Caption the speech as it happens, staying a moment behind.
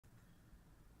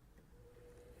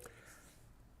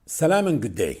Salam and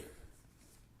good day.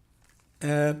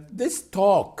 This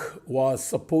talk was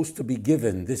supposed to be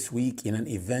given this week in an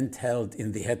event held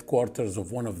in the headquarters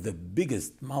of one of the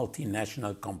biggest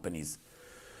multinational companies,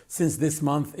 since this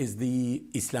month is the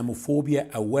Islamophobia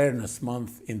Awareness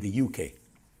Month in the UK.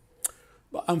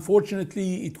 But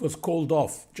unfortunately, it was called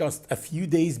off just a few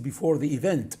days before the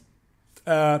event,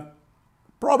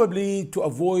 probably to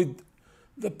avoid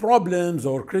the problems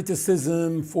or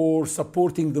criticism for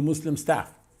supporting the Muslim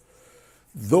staff.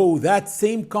 Though that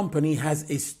same company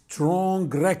has a strong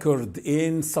record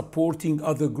in supporting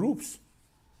other groups.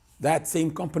 That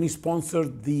same company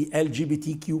sponsored the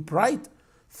LGBTQ Pride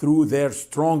through their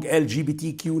strong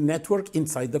LGBTQ network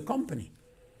inside the company.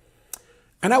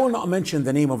 And I will not mention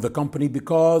the name of the company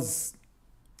because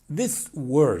this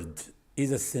word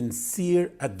is a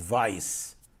sincere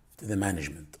advice to the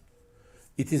management.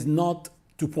 It is not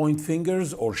to point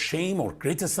fingers or shame or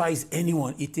criticize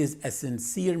anyone. It is a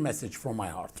sincere message from my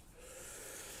heart.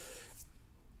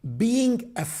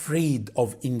 Being afraid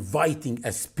of inviting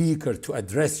a speaker to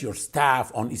address your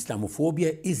staff on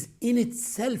Islamophobia is in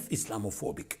itself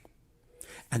Islamophobic.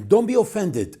 And don't be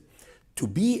offended. To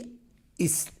be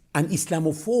an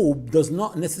Islamophobe does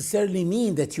not necessarily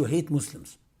mean that you hate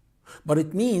Muslims, but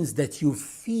it means that you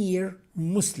fear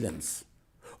Muslims,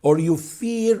 or you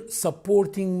fear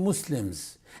supporting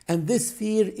Muslims, and this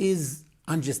fear is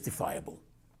unjustifiable.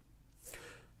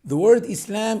 The word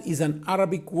Islam is an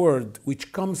Arabic word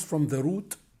which comes from the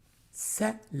root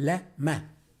salama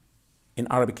in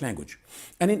Arabic language.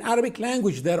 And in Arabic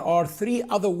language, there are three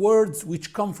other words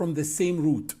which come from the same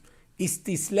root: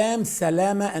 istislam,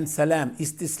 salama, and salam.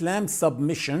 Istislam,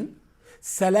 submission;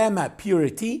 salama,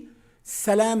 purity;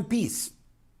 salam, peace.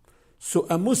 So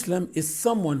a Muslim is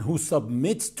someone who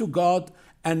submits to God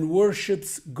and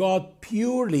worships God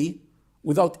purely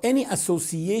without any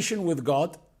association with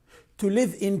God, to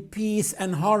live in peace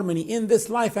and harmony in this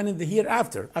life and in the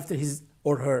hereafter, after his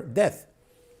or her death.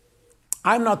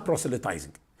 I'm not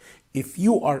proselytizing. If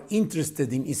you are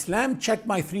interested in Islam, check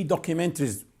my 3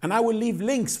 documentaries, and I will leave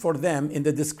links for them in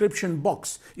the description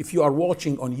box if you are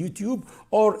watching on YouTube,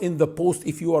 or in the post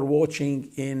if you are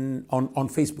watching on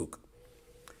Facebook.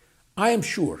 I am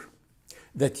sure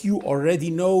that you already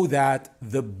know that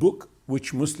the book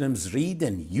which Muslims read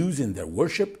and use in their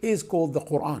worship is called the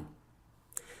Quran.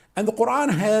 And the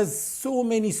Quran has so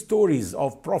many stories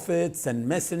of prophets and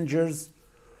messengers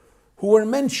who were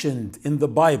mentioned in the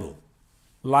Bible,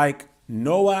 like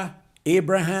Noah,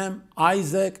 Abraham,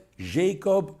 Isaac,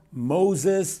 Jacob,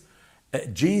 Moses,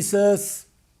 Jesus,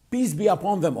 peace be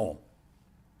upon them all.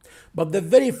 But the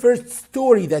very first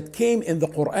story that came in the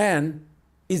Quran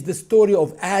is the story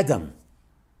of Adam.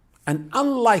 And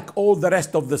unlike all the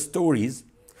rest of the stories,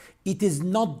 it is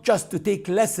not just to take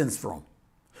lessons from.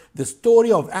 The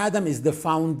story of Adam is the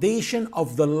foundation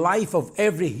of the life of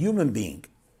every human being,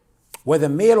 whether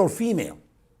male or female.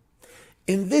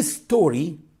 In this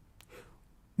story,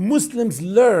 Muslims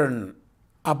learn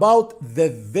about the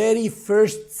very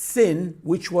first sin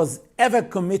which was ever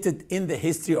committed in the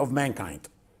history of mankind.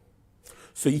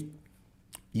 So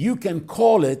you can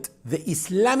call it the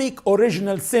Islamic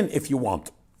original sin if you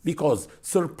want, because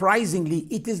surprisingly,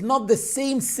 it is not the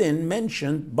same sin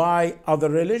mentioned by other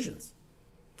religions.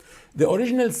 The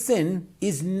original sin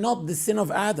is not the sin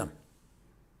of Adam.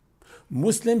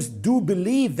 Muslims do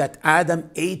believe that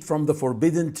Adam ate from the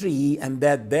forbidden tree and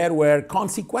that there were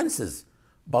consequences,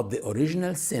 but the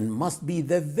original sin must be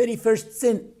the very first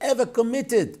sin ever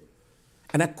committed.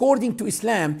 And according to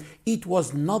Islam, it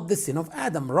was not the sin of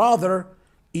Adam. Rather,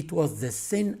 it was the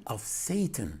sin of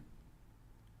Satan.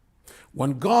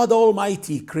 When God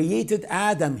Almighty created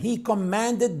Adam, He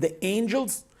commanded the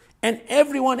angels and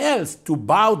everyone else to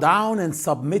bow down and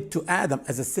submit to Adam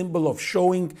as a symbol of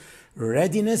showing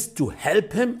readiness to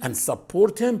help him and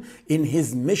support him in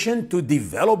his mission to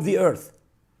develop the earth.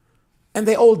 And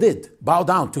they all did bow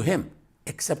down to him,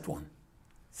 except one,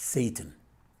 Satan.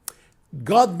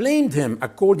 God blamed him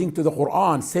according to the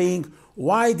Quran, saying,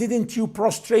 "Why didn't you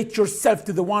prostrate yourself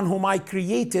to the one whom I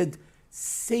created?"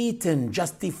 Satan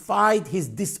justified his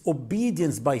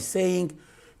disobedience by saying,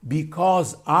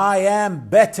 "Because I am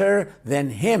better than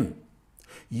him.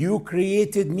 You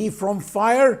created me from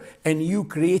fire and you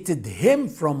created him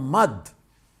from mud.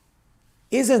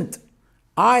 Isn't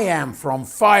I am from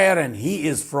fire and he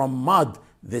is from mud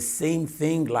the same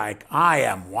thing like I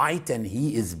am white and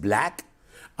he is black?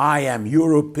 I am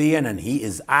European and he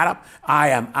is Arab. I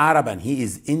am Arab and he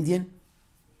is Indian."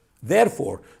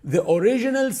 Therefore, the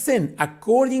original sin,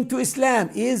 according to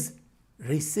Islam, is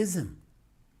racism,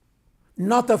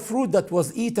 not a fruit that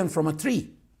was eaten from a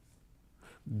tree.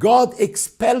 God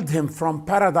expelled him from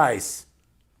paradise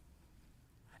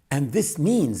And this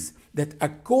means that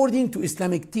according to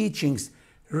Islamic teachings,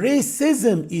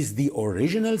 racism is the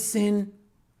original sin,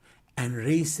 and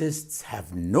racists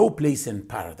have no place in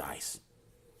paradise.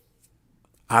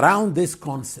 Around this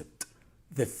concept,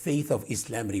 the faith of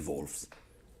Islam revolves.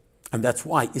 And that's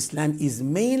why Islam is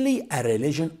mainly a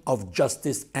religion of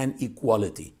justice and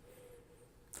equality.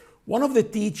 One of the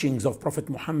teachings of Prophet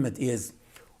Muhammad is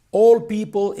all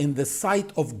people in the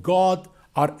sight of God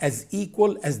are as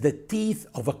equal as the teeth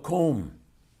of a comb,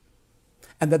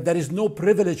 and that there is no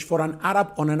privilege for an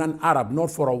Arab on a non-Arab, nor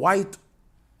for a white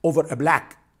over a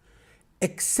black,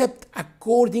 except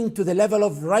according to the level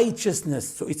of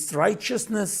righteousness. So it's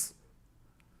righteousness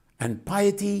and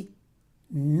piety,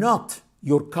 not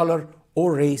your color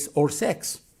or race or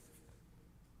sex.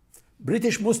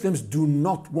 British Muslims do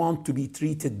not want to be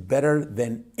treated better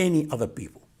than any other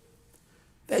people.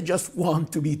 They just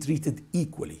want to be treated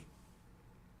equally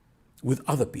with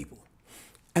other people.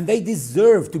 And they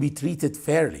deserve to be treated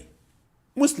fairly.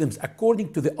 Muslims,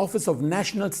 according to the Office of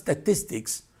National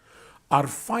Statistics, are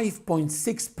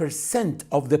 5.6%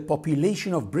 of the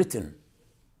population of Britain.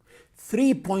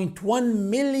 3.1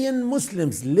 million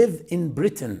Muslims live in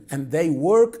Britain, and they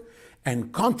work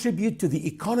and contribute to the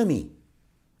economy.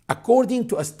 According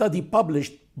to a study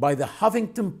published by the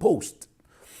Huffington Post,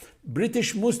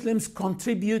 British Muslims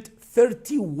contribute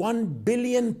 31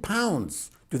 billion pounds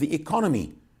to the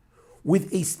economy,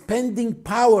 with a spending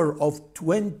power of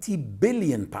 20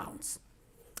 billion pounds.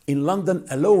 In London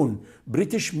alone,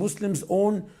 British Muslims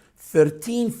own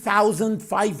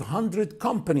 13,500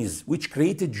 companies, which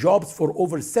created jobs for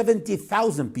over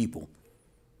 70,000 people.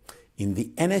 In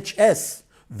the NHS,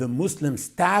 the Muslim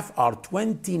staff are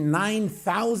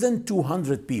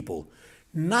 29,200 people.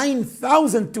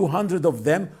 9,200 of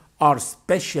them are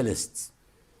specialists.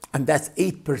 And that's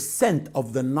 8%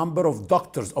 of the number of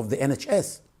doctors of the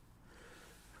NHS.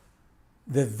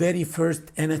 The very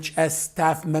first NHS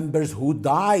staff members who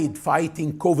died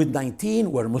fighting COVID-19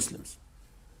 were Muslims.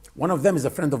 One of them is a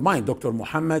friend of mine, Dr.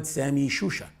 Muhammad Sami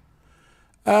Shusha.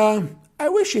 I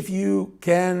wish if you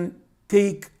can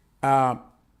take a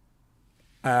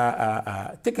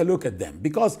look at them,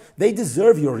 because they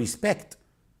deserve your respect,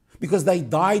 because they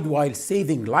died while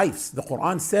saving lives. The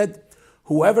Quran said,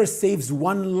 whoever saves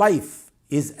one life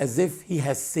is as if he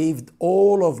has saved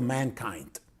all of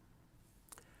mankind.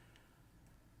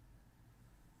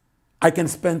 I can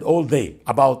spend all day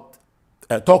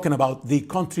talking about the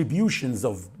contributions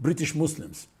of British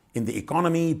Muslims in the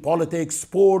economy, politics,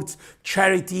 sports,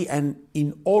 charity, and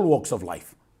in all walks of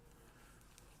life.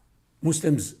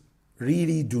 Muslims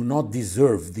really do not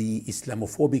deserve the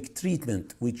Islamophobic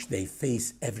treatment which they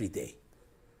face every day.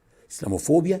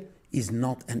 Islamophobia is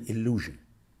not an illusion.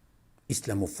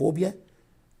 Islamophobia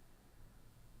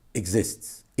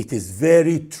exists. It is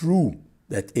very true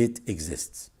that it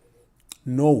exists.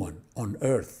 No one on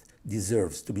earth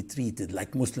deserves to be treated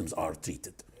like Muslims are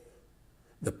treated.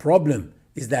 The problem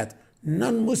is that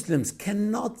non-Muslims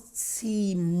cannot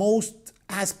see most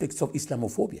aspects of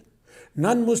Islamophobia.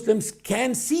 Non-Muslims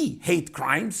can see hate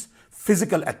crimes,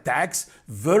 physical attacks,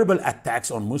 verbal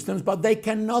attacks on Muslims, but they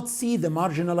cannot see the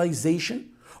marginalization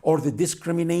or the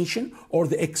discrimination or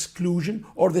the exclusion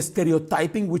or the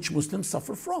stereotyping which Muslims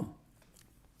suffer from.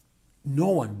 No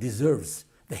one deserves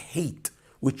the hate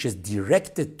which is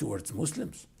directed towards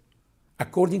Muslims.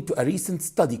 According to a recent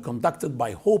study conducted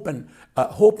by Hope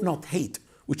Not Hate,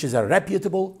 which is a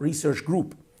reputable research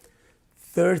group,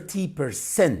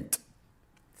 30%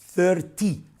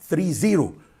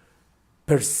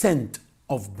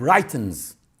 of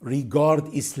Britons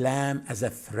regard Islam as a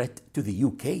threat to the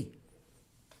UK.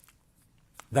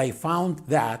 They found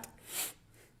that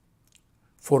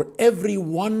for every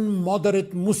one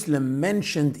moderate Muslim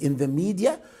mentioned in the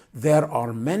media, there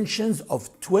are mentions of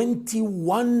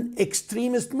 21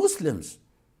 extremist Muslims.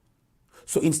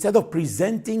 So instead of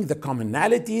presenting the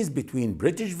commonalities between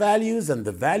British values and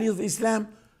the values of Islam,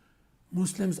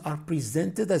 Muslims are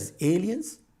presented as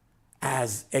aliens,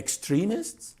 as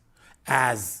extremists,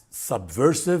 as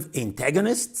subversive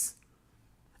antagonists.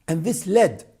 And this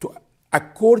led to,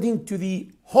 according to the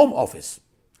Home Office,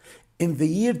 in the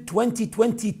year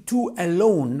 2022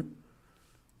 alone,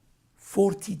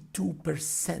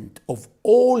 42% of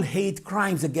all hate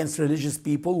crimes against religious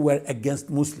people were against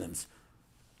Muslims.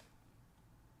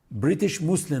 British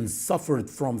Muslims suffered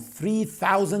from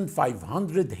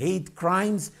 3,500 hate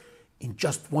crimes in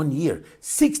just 1 year.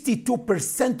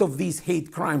 62% of these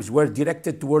hate crimes were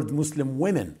directed toward Muslim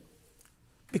women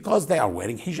because they are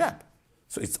wearing hijab.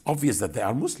 So it's obvious that they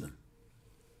are Muslim.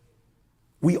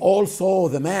 We all saw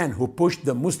the man who pushed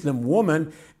the Muslim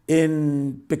woman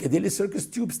in Piccadilly Circus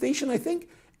Tube Station, I think,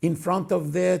 in front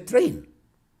of the train.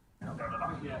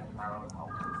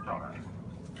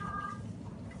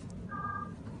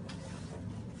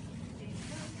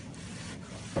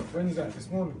 When is that? This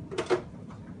morning?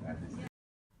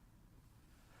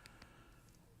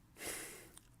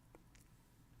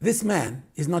 This man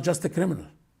is not just a criminal.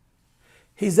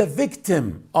 He's a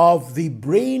victim of the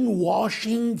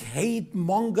brainwashing,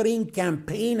 hate-mongering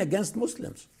campaign against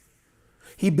Muslims.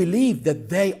 He believed that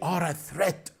they are a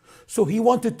threat, so he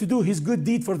wanted to do his good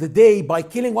deed for the day by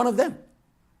killing one of them.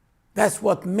 That's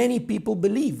what many people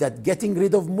believe, that getting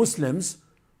rid of Muslims,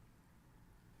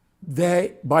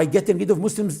 by getting rid of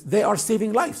Muslims, they are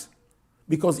saving lives.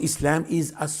 Because Islam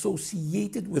is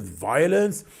associated with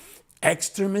violence,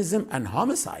 extremism, and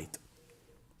homicide.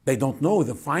 They don't know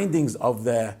the findings of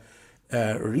the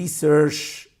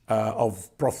research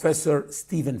of Professor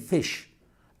Stephen Fish,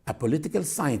 a political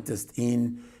scientist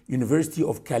in University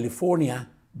of California,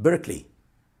 Berkeley.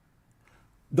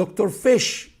 Dr.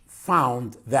 Fish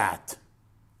found that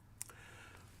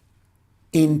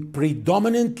in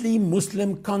predominantly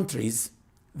Muslim countries,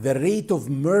 the rate of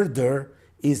murder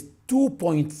is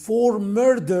 2.4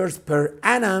 murders per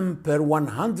annum per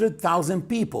 100,000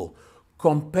 people,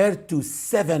 compared to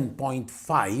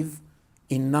 7.5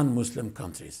 in non-Muslim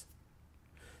countries.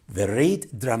 The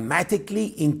rate dramatically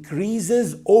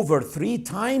increases over 3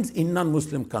 times in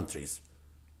non-Muslim countries.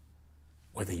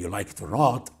 Whether you like it or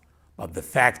not, but the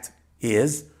fact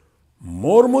is,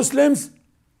 more Muslims,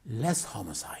 less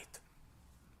homicide.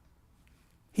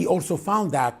 He also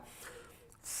found that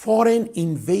foreign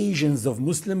invasions of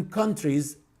Muslim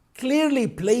countries clearly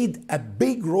played a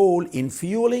big role in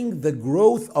fueling the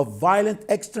growth of violent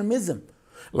extremism,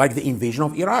 like the invasion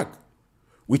of Iraq,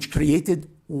 which created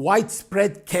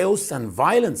widespread chaos and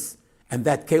violence. And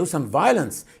that chaos and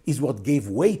violence is what gave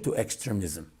way to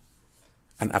extremism.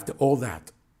 And after all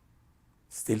that,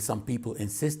 still some people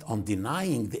insist on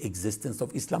denying the existence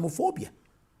of Islamophobia.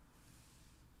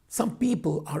 Some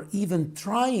people are even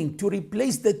trying to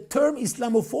replace the term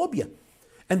Islamophobia,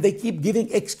 and they keep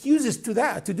giving excuses to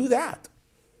do that.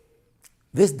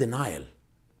 This denial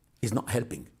is not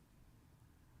helping.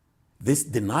 This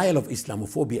denial of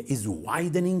Islamophobia is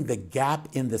widening the gap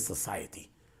in the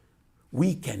society.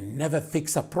 We can never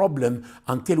fix a problem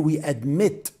until we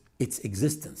admit its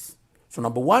existence. So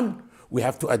number one, we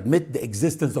have to admit the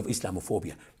existence of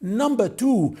Islamophobia. Number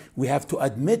two, we have to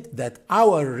admit that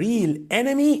our real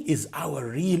enemy is our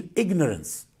real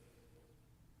ignorance.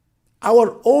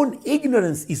 Our own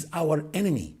ignorance is our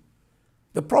enemy.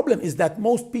 The problem is that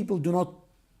most people do not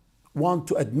want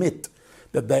to admit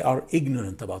that they are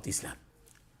ignorant about Islam.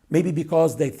 Maybe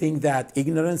because they think that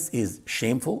ignorance is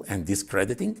shameful and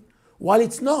discrediting, while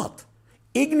it's not.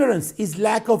 Ignorance is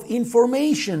lack of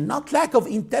information, not lack of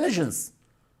intelligence.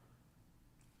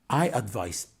 I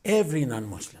advise every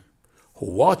non-Muslim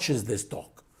who watches this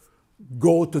talk,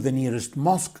 go to the nearest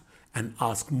mosque and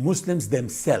ask Muslims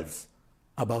themselves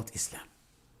about Islam.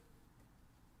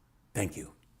 Thank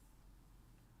you.